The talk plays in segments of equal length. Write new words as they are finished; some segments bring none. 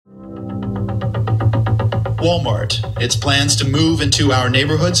Walmart. Its plans to move into our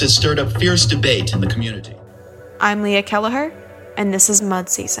neighborhoods has stirred up fierce debate in the community. I'm Leah Kelleher, and this is Mud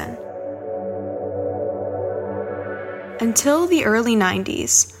Season. Until the early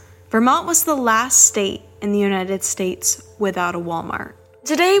 90s, Vermont was the last state in the United States without a Walmart.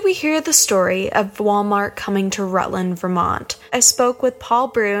 Today we hear the story of Walmart coming to Rutland, Vermont. I spoke with Paul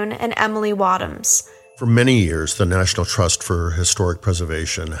Brune and Emily Wadhams. For many years, the National Trust for Historic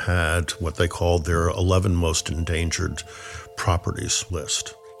Preservation had what they called their 11 most endangered properties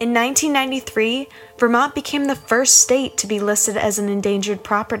list. In 1993, Vermont became the first state to be listed as an endangered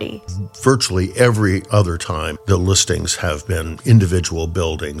property. Virtually every other time, the listings have been individual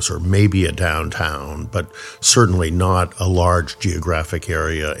buildings or maybe a downtown, but certainly not a large geographic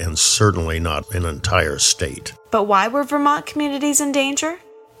area and certainly not an entire state. But why were Vermont communities in danger?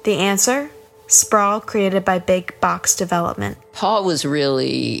 The answer? Sprawl created by big box development. Paul was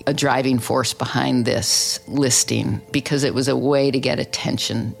really a driving force behind this listing because it was a way to get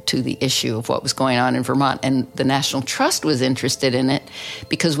attention to the issue of what was going on in Vermont. And the National Trust was interested in it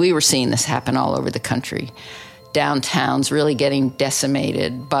because we were seeing this happen all over the country. Downtowns really getting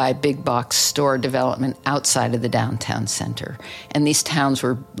decimated by big box store development outside of the downtown center. And these towns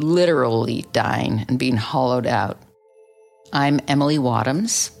were literally dying and being hollowed out. I'm Emily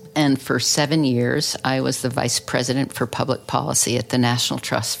Wadhams. And for 7 years, I was the Vice President for Public Policy at the National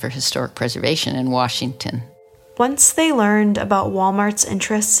Trust for Historic Preservation in Washington. Once they learned about Walmart's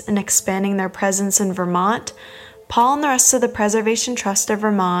interests in expanding their presence in Vermont, Paul and the rest of the Preservation Trust of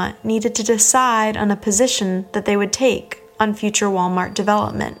Vermont needed to decide on a position that they would take on future Walmart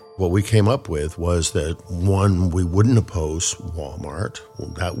development. What we came up with was that, one, we wouldn't oppose Walmart.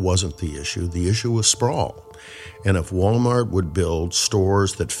 Well, that wasn't the issue. The issue was sprawl. And if Walmart would build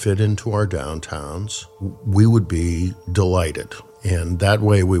stores that fit into our downtowns, we would be delighted. And that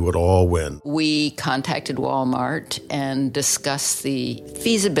way we would all win. We contacted Walmart and discussed the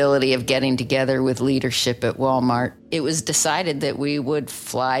feasibility of getting together with leadership at Walmart. It was decided that we would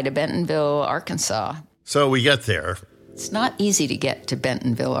fly to Bentonville, Arkansas. So we get there. It's not easy to get to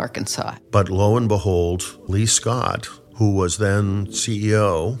Bentonville, Arkansas. But lo and behold, Lee Scott, who was then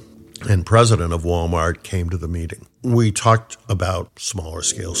CEO and president of Walmart, came to the meeting. We talked about smaller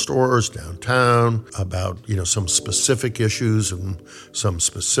scale stores downtown, about, some specific issues and some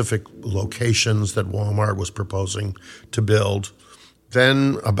specific locations that Walmart was proposing to build.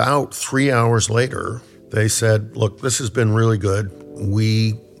 Then about 3 hours later, they said, look, this has been really good.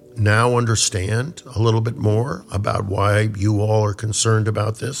 We now understand a little bit more about why you all are concerned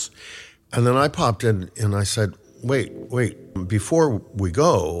about this. And then I popped in and I said, wait, before we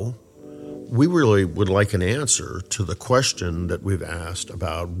go, we really would like an answer to the question that we've asked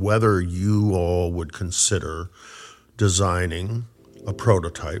about whether you all would consider designing a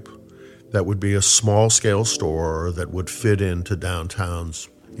prototype that would be a small-scale store that would fit into downtowns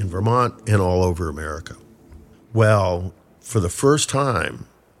in Vermont and all over America. Well, for the first time,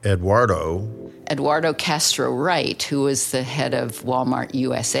 Eduardo Castro Wright, who was the head of Walmart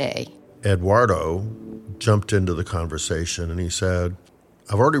USA. Eduardo jumped into the conversation and he said,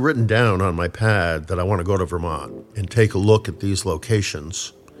 I've already written down on my pad that I want to go to Vermont and take a look at these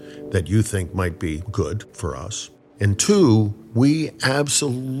locations that you think might be good for us. And two, we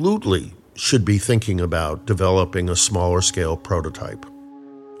absolutely should be thinking about developing a smaller scale prototype.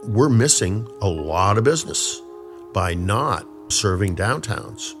 We're missing a lot of business by not serving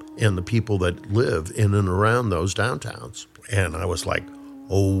downtowns and the people that live in and around those downtowns. And I was like,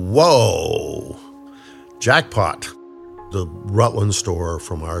 oh, whoa, jackpot. The Rutland store,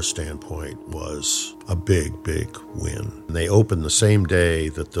 from our standpoint, was a big, big win. They opened the same day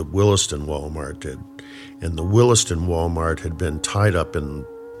that the Williston Walmart did. And the Williston Walmart had been tied up in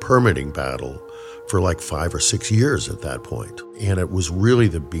permitting battle for like 5 or 6 years at that point. And it was really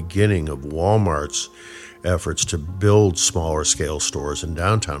the beginning of Walmart's efforts to build smaller scale stores in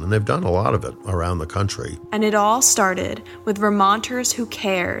downtown. And they've done a lot of it around the country. And it all started with Vermonters who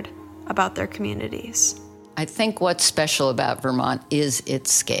cared about their communities. I think what's special about Vermont is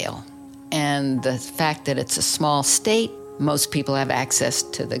its scale and the fact that it's a small state. Most people have access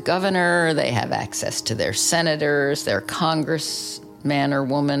to the governor, they have access to their senators, their congressman or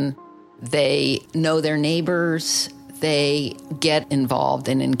woman. They know their neighbors. They get involved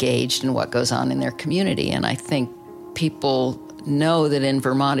and engaged in what goes on in their community. And I think people know that in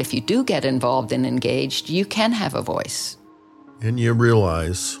Vermont, if you do get involved and engaged, you can have a voice. And you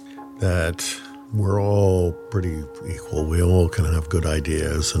realize that we're all pretty equal. We all can have good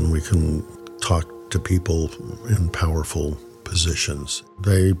ideas and we can talk to people in powerful positions.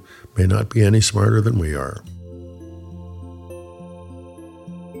 They may not be any smarter than we are.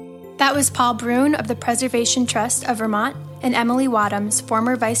 That was Paul Brune of the Preservation Trust of Vermont and Emily Wadhams,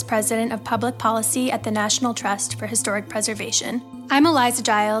 former Vice President of Public Policy at the National Trust for Historic Preservation. I'm Eliza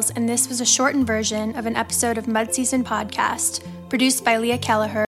Giles, and this was a shortened version of an episode of Mud Season Podcast, produced by Leah Kelleher